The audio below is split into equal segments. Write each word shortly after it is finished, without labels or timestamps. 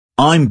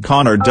I'm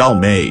Connor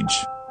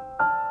Delmage.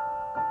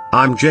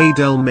 I'm Jay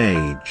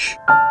Delmage.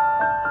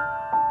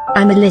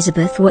 I'm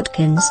Elizabeth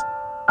Watkins.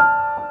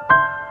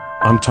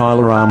 I'm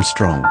Tyler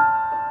Armstrong.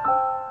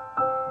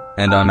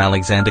 And I'm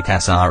Alexander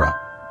Cassara.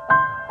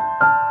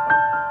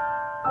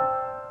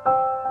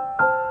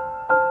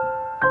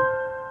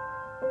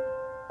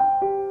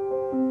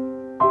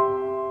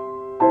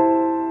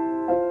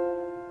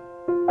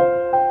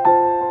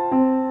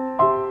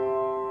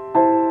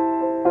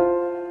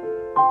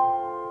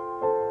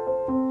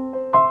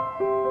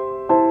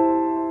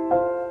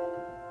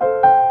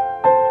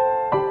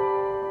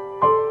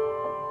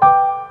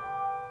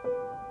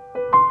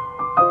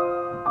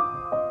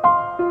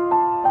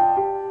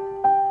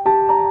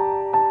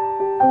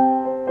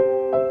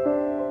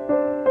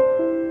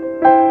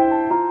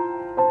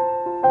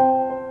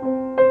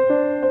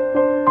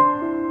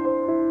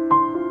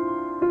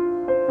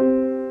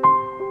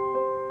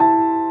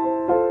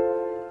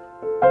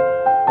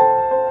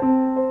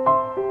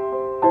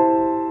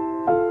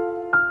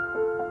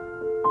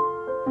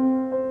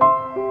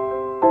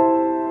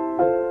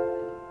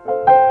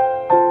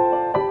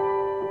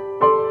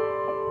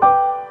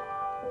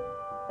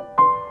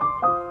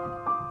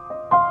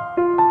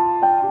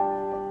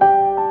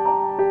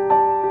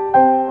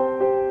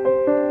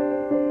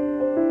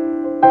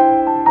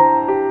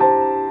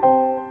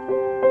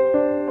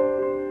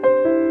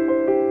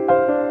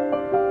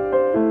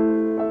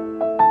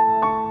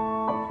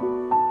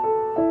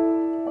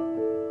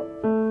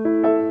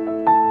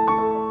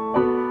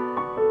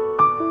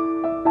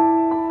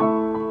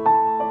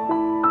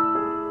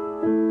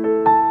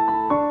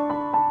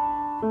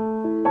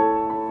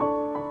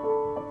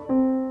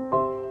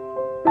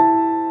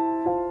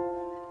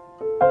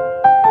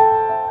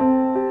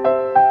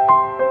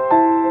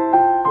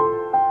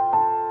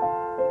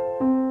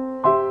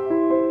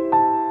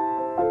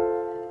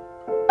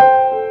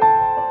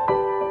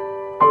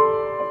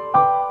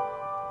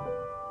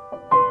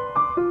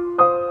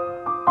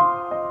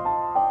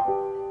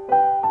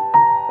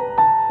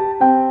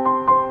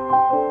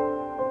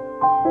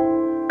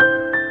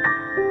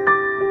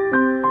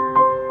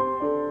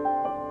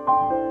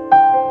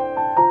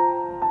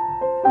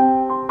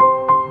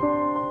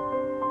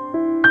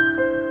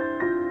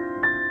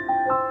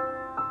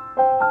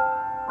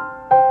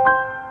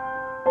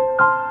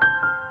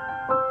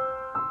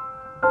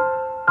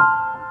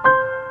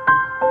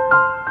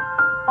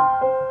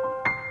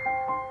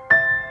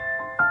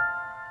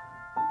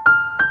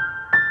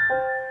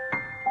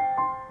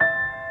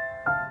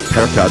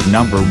 Haircut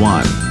number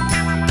 1.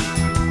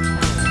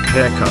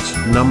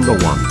 Haircut number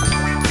 1.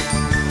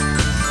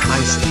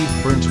 Ice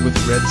Steve Burns with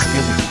red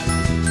skivvy.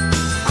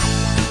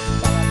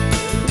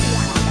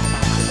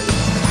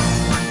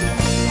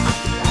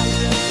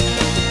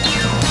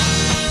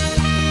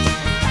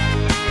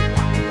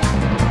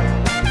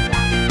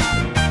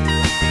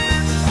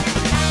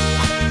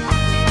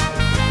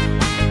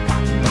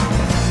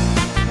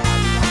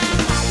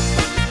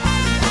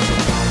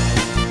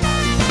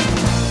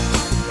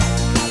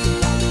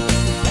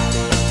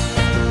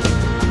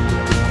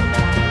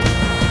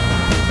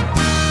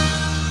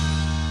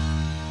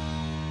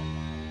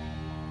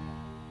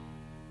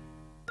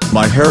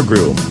 My hair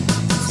grew.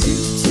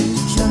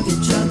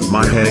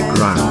 My hair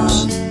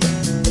grows.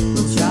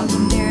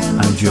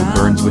 I'm Joe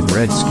Burns with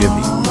red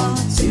skivvy.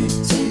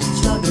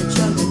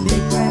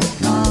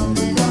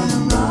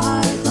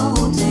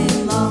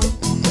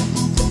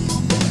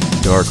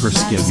 Darker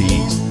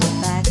skivvy.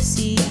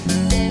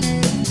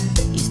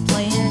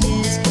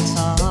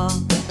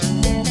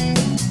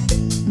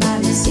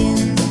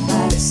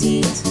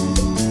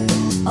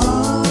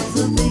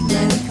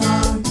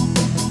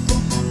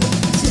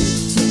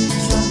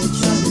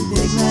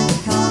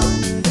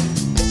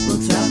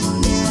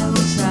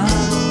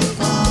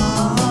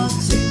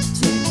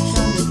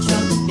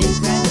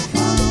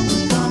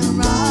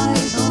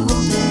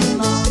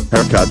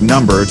 Haircut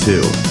number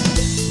 2.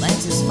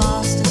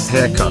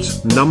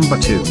 Haircut number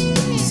 2.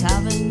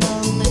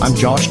 I'm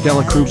Josh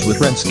Dela Cruz with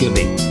red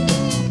skivvy.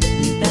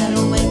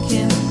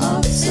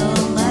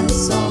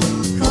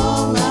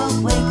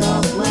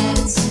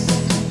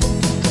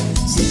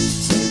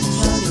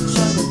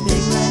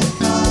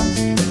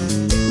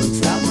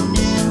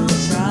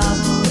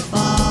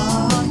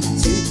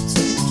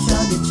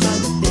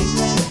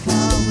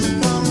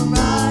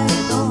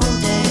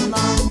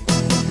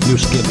 New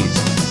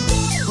skivvies.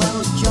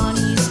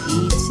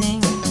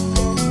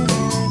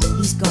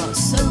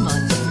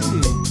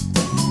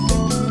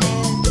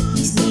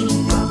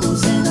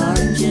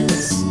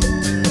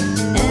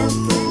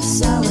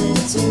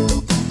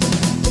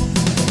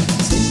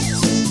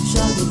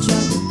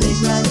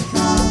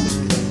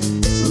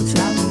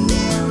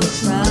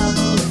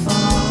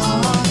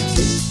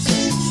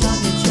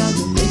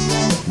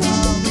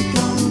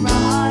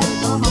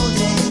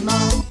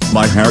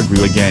 My hair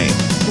grew again.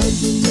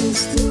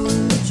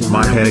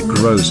 My hair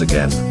grows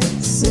again.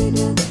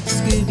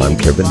 I'm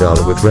Kevin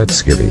Dollar with red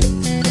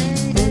skivvy.